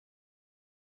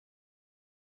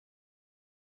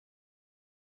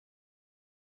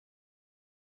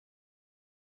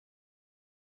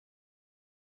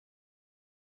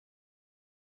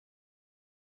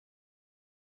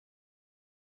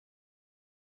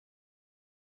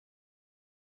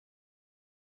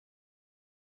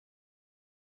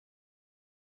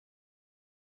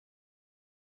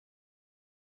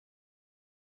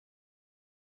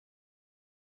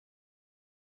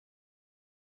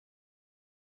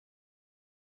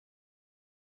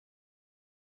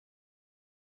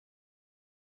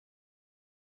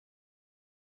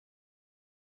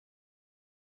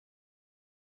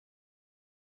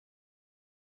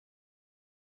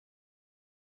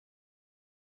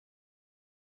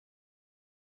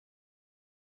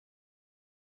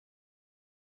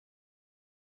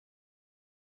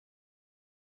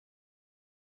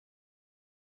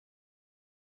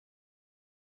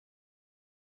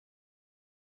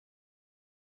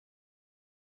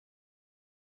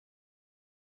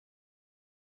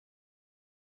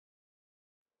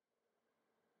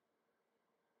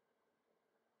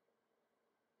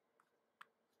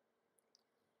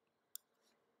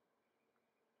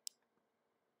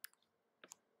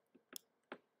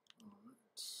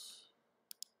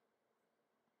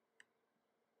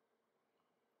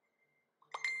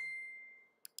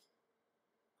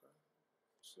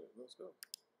Shit, let's go.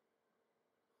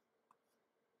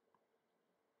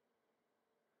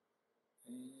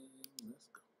 And let's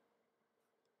go.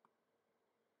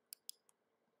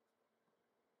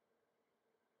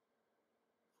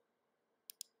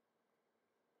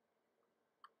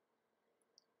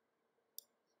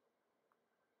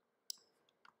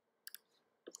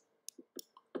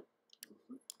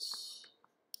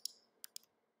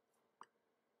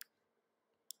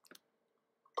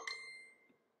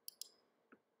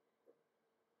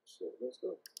 Shit, let's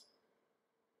go.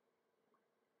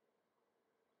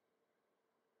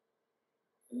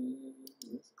 And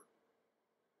let's go.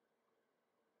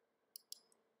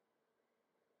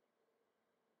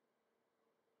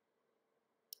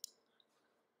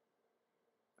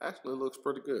 Actually, it looks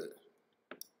pretty good.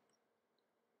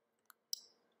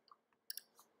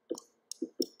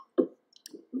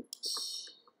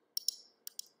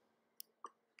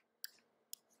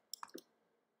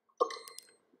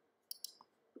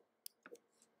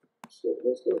 Shit,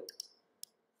 let's go.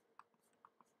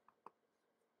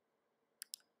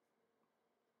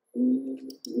 And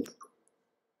let's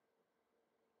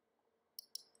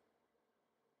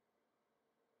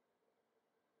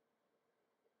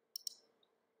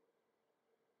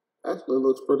go. Actually, it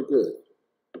looks pretty good.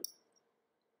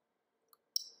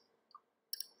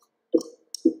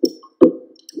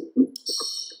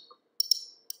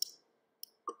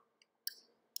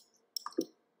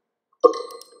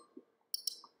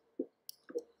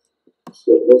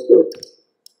 Shit, let's go.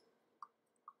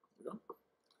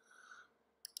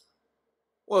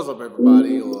 What's up,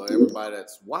 everybody, or everybody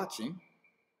that's watching?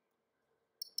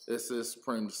 This is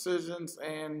Supreme Decisions,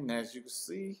 and as you can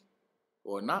see,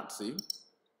 or not see,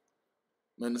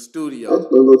 I'm in the studio.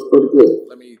 Actually, it looks pretty good.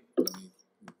 Let me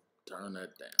turn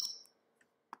that down.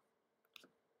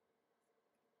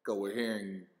 Go with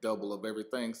hearing double of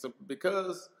everything simply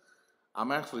because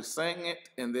I'm actually saying it,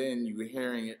 and then you're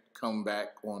hearing it come back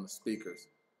on the speakers.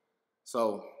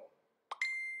 So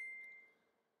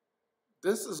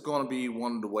this is going to be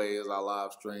one of the ways I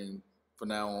live stream from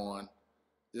now on,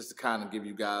 just to kind of give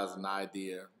you guys an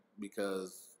idea,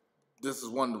 because this is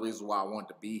one of the reasons why I want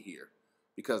to be here,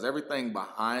 because everything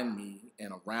behind me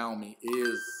and around me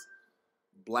is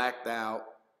blacked out,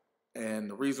 and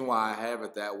the reason why I have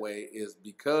it that way is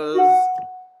because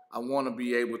I want to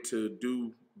be able to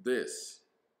do this.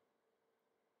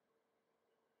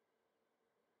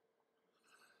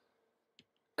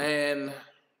 And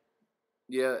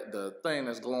yeah, the thing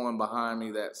that's glowing behind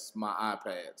me, that's my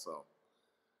iPad. So,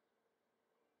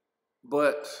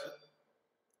 but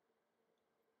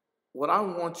what I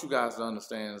want you guys to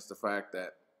understand is the fact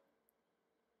that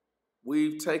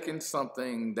we've taken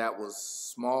something that was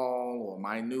small or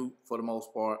minute for the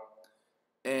most part,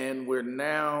 and we're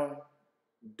now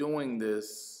doing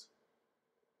this.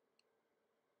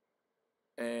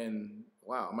 And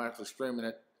wow, I'm actually streaming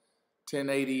at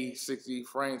 1080, 60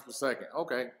 frames per second.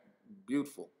 Okay,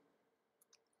 beautiful.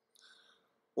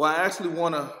 Well, I actually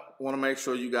want to make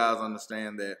sure you guys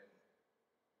understand that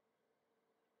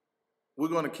we're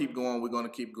going to keep going. We're going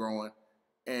to keep growing,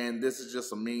 and this is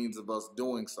just a means of us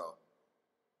doing so.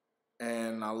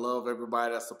 And I love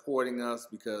everybody that's supporting us,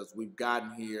 because we've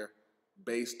gotten here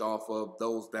based off of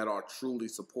those that are truly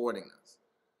supporting us.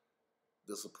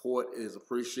 The support is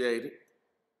appreciated.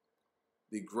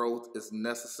 The growth is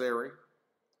necessary.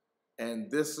 And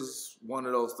this is one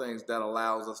of those things that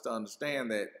allows us to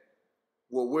understand that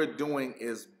what we're doing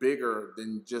is bigger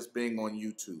than just being on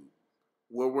YouTube.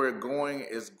 Where we're going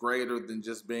is greater than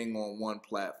just being on one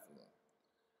platform.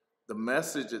 The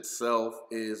message itself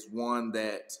is one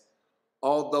that,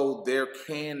 although there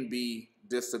can be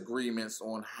disagreements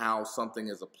on how something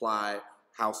is applied,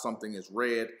 how something is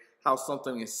read, how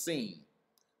something is seen,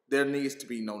 there needs to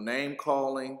be no name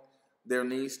calling. There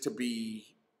needs to be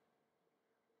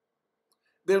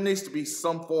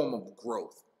some form of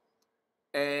growth.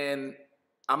 And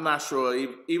I'm not sure,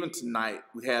 even tonight,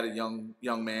 we had a young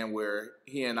man where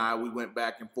he and we went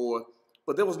back and forth,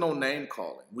 but there was no name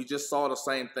calling. We just saw the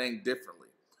same thing differently.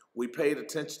 We paid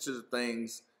attention to the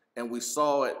things, and we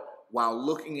saw it while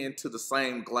looking into the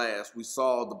same glass. We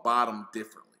saw the bottom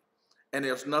differently. And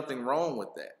there's nothing wrong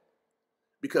with that.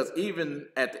 Because even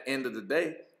at the end of the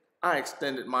day, I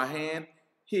extended my hand,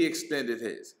 he extended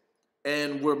his.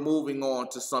 And we're moving on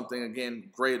to something,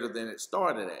 again, greater than it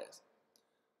started as.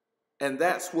 And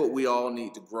that's what we all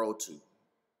need to grow to.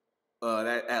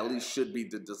 That at least should be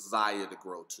the desire to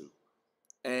grow to.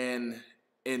 And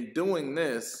in doing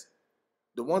this,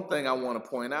 the one thing I want to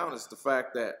point out is the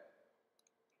fact that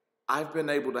I've been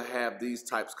able to have these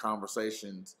types of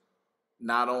conversations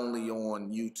not only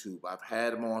on YouTube, I've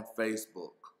had them on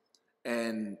Facebook.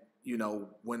 And you know,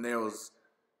 when there was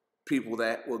people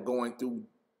that were going through,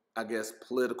 I guess,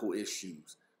 political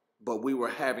issues, but we were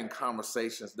having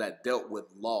conversations that dealt with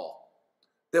law.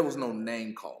 There was no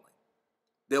name calling.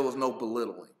 There was no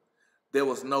belittling. There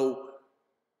was no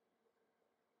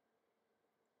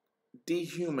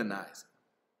dehumanizing.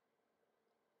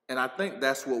 And I think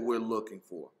that's what we're looking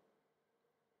for,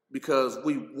 because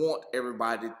we want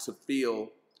everybody to feel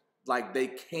like they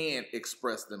can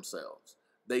express themselves.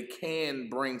 They can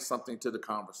bring something to the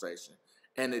conversation.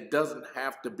 And it doesn't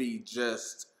have to be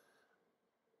just,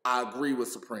 I agree with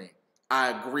Supreme. I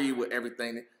agree with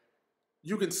everything.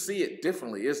 You can see it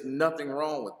differently. There's nothing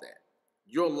wrong with that.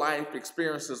 Your life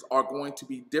experiences are going to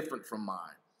be different from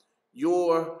mine.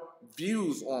 Your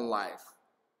views on life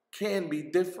can be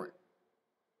different.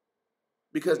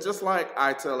 Because just like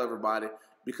I tell everybody,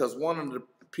 because one of the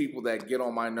people that get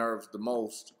on my nerves the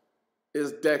most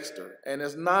is Dexter. And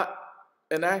it's not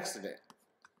an accident.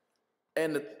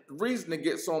 And the reason it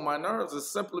gets on my nerves is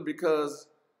simply because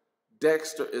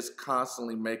Dexter is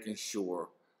constantly making sure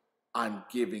I'm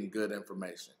giving good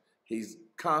information. He's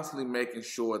constantly making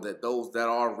sure that those that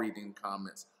are reading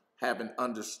comments have an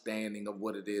understanding of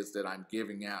what it is that I'm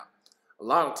giving out. A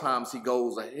lot of times he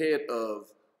goes ahead of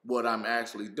what I'm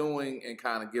actually doing and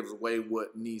kind of gives away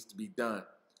what needs to be done.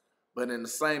 But in the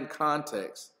same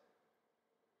context,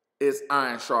 it's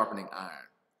iron sharpening iron.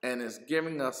 And it's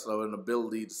giving us an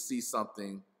ability to see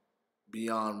something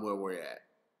beyond where we're at.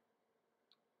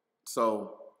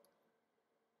 So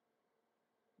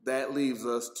that leaves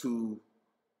us to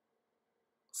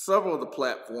several of the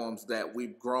platforms that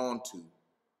we've grown to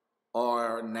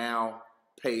are now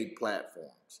paid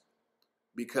platforms,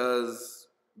 because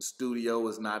the studio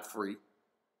is not free.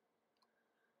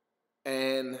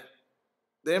 And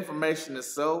the information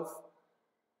itself,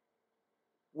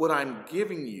 what I'm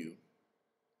giving you,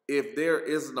 if there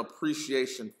is an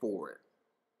appreciation for it,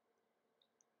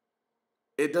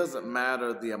 it doesn't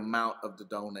matter the amount of the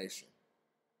donation,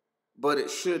 but it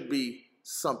should be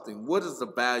something. What is the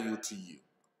value to you?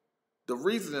 The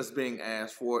reason it's being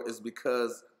asked for is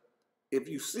because if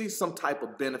you see some type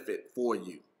of benefit for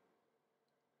you,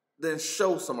 then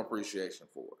show some appreciation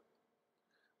for it.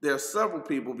 There are several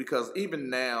people, because even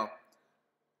now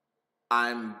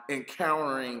I'm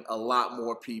encountering a lot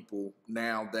more people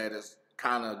now that is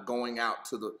kind of going out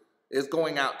to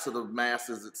the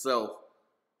masses itself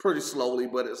pretty slowly,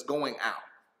 but it's going out.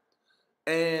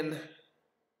 And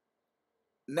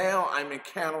now I'm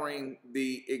encountering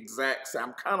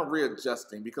I'm kind of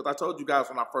readjusting, because I told you guys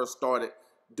when I first started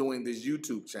doing this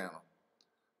YouTube channel,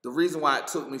 the reason why it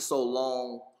took me so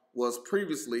long was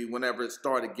previously, whenever it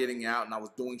started getting out and I was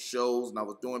doing shows and I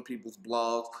was doing people's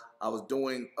blogs, I was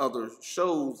doing other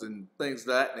shows and things of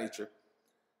that nature,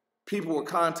 people were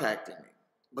contacting me,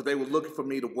 but they were looking for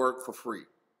me to work for free.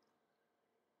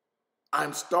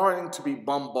 I'm starting to be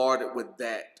bombarded with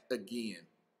that again.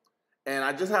 And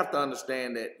I just have to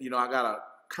understand that, you know, I got to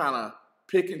kind of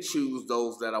pick and choose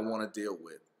those that I want to deal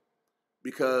with.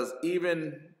 Because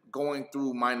even going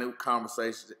through minute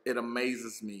conversations, it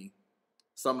amazes me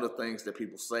some of the things that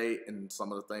people say and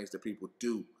some of the things that people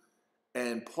do.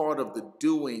 And part of the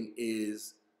doing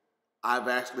is I've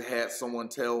actually had someone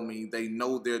tell me they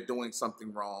know they're doing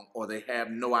something wrong, or they have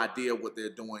no idea what they're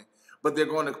doing, but they're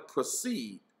going to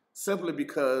proceed simply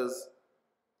because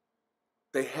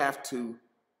they have to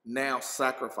now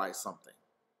sacrifice something.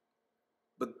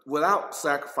 But without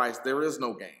sacrifice, there is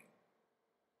no gain.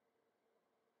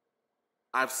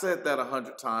 I've said that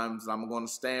 100 times. I'm going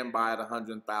to stand by it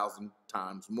 100,000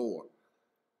 times more.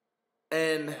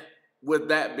 And with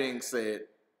that being said,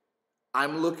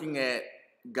 I'm looking at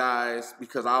guys,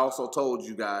 because I also told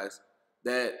you guys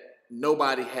that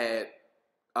nobody had,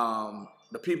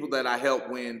 the people that I helped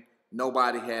win,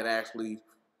 nobody had actually,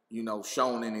 you know,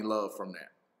 shown any love from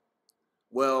that.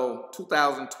 Well,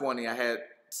 2020, I had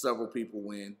several people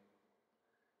win.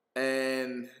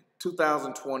 And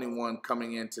 2021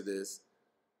 coming into this,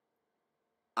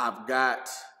 I've got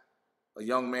a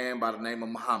young man by the name of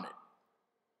Muhammad.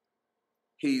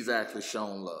 He's actually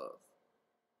shown love.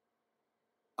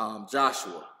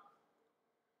 Joshua,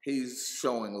 he's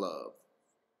showing love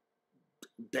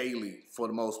daily for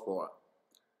the most part.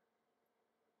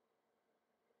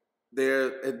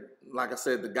 Like I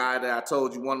said, the guy that I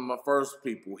told you, one of my first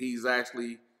people, he's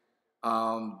actually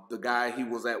the guy, he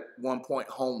was at one point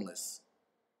homeless.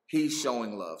 He's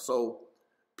showing love. So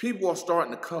people are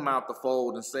starting to come out the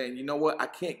fold and saying, you know what, I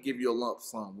can't give you a lump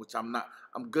sum, which I'm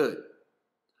good.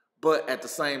 But at the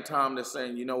same time, they're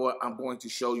saying, you know what, I'm going to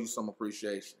show you some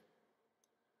appreciation.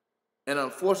 And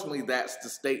unfortunately, that's the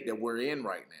state that we're in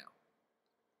right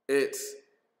now. It's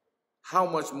how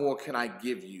much more can I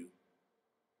give you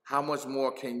how much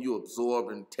more can you absorb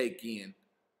and take in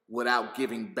without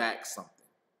giving back something?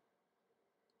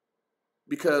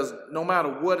 Because no matter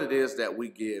what it is that we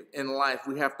give in life,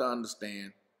 we have to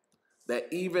understand that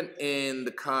even in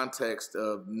the context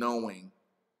of knowing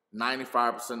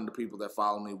 95% of the people that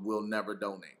follow me will never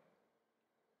donate.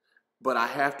 But I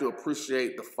have to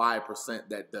appreciate the 5%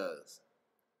 that does.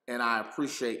 And I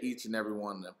appreciate each and every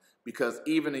one of them. Because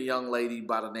even a young lady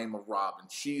by the name of Robin,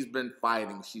 she's been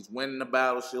fighting. She's winning a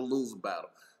battle, she'll lose a battle.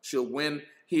 She'll win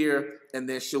here, and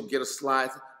then she'll get a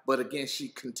slide. But again, she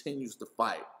continues to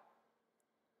fight.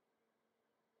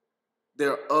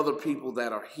 There are other people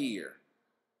that are here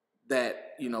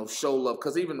that, you know, show love.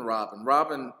 Because even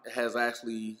Robin has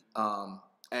actually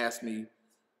asked me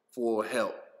for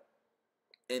help.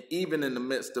 And even in the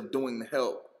midst of doing the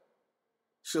help,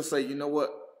 she'll say, you know what,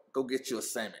 go get you a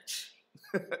sandwich.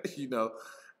 You know,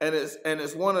 and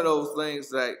it's one of those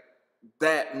things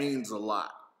that means a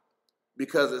lot.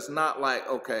 Because it's not like,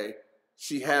 okay,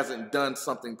 she hasn't done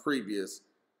something previous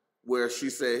where she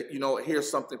said, you know, here's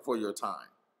something for your time.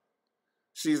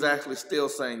 She's actually still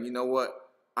saying, you know what,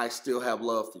 I still have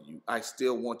love for you. I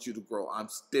still want you to grow. I'm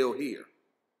still here.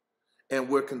 And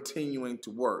we're continuing to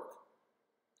work.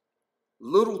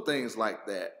 Little things like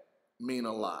that mean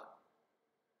a lot.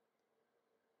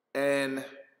 And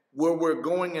where we're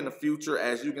going in the future,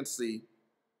 as you can see,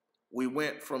 we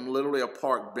went from literally a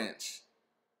park bench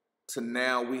to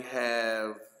now we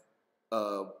have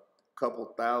a couple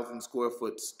 1,000 square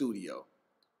foot studio.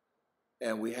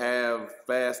 And we have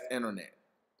fast internet.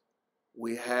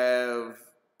 We have,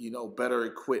 you know, better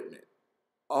equipment.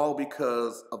 All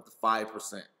because of the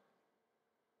 5%.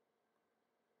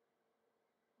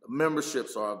 The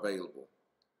memberships are available.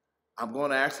 I'm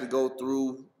going to actually go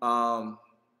through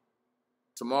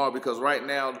tomorrow because right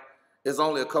now there's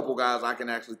only a couple guys I can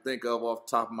actually think of off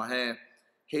the top of my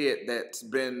head that's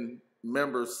been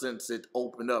members since it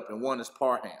opened up, and one is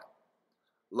Parham.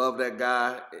 Love that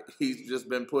guy. He's just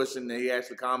been pushing. He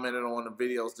actually commented on the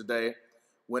videos today.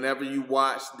 Whenever you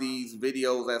watch these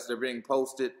videos as they're being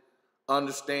posted,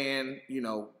 understand, you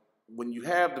know, when you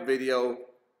have the video,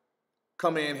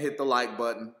 come in, hit the like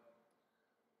button.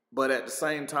 But at the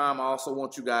same time, I also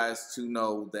want you guys to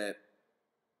know that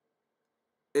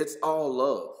it's all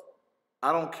love.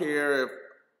 I don't care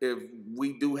if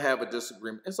we do have a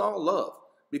disagreement. It's all love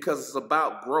because it's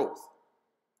about growth.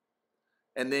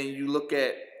 And then you look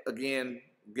at, again,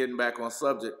 getting back on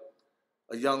subject,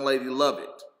 a young lady, Lovett.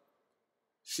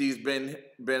 She's been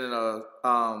a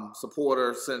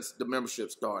supporter since the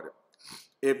membership started.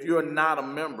 If you're not a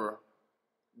member,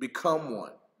 become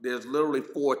one. There's literally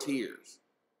 4 tiers,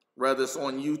 whether it's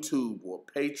on YouTube or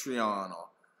Patreon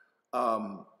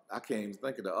or I can't even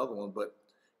think of the other one, but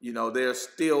you know, there's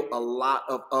still a lot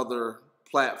of other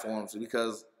platforms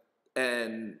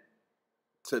and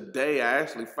today I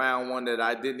actually found one that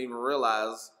I didn't even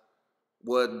realize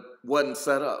wasn't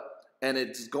set up, and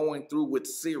it's going through with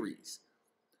series.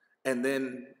 And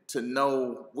then to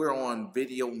know we're on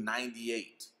video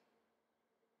 98.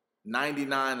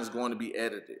 99 is going to be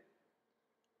edited.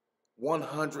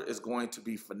 100 is going to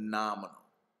be phenomenal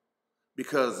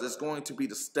because it's going to be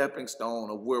the stepping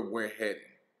stone of where we're heading.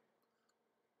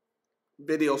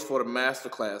 Videos for the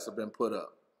masterclass have been put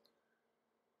up.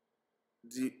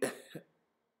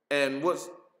 And what's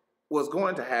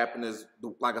going to happen is,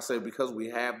 like I said, because we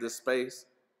have this space,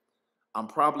 I'm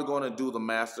probably going to do the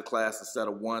masterclass instead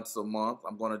of once a month.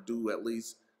 I'm going to do at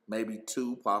least maybe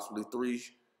 2, possibly 3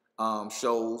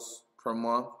 shows per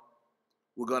month.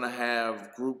 We're going to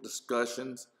have group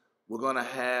discussions. We're going to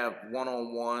have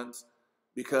one-on-ones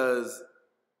because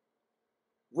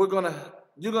you're going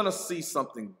to see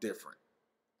something different.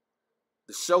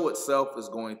 The show itself is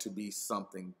going to be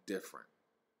something different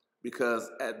because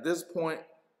at this point,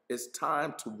 it's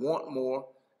time to want more.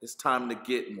 It's time to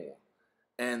get more.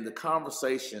 And the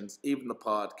conversations, even the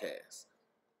podcasts,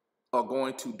 are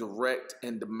going to direct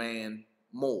and demand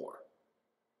more.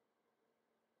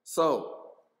 So,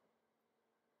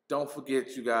 don't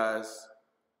forget, you guys,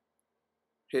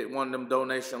 hit one of them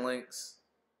donation links.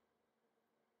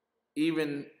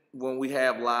 Even when we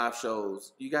have live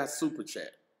shows, you got Super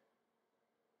Chat.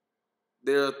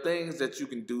 There are things that you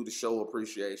can do to show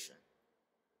appreciation.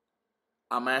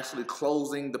 I'm actually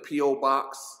closing the P.O.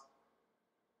 box.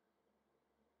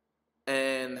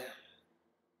 And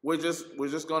we're just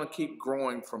going to keep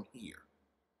growing from here.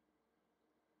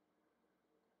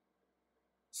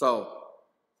 So,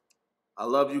 I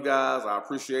love you guys. I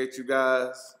appreciate you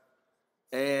guys.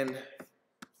 And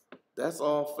that's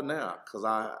all for now because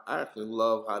I actually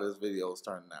love how this video is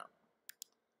turning out.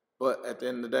 But at the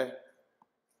end of the day,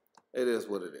 it is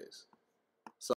what it is.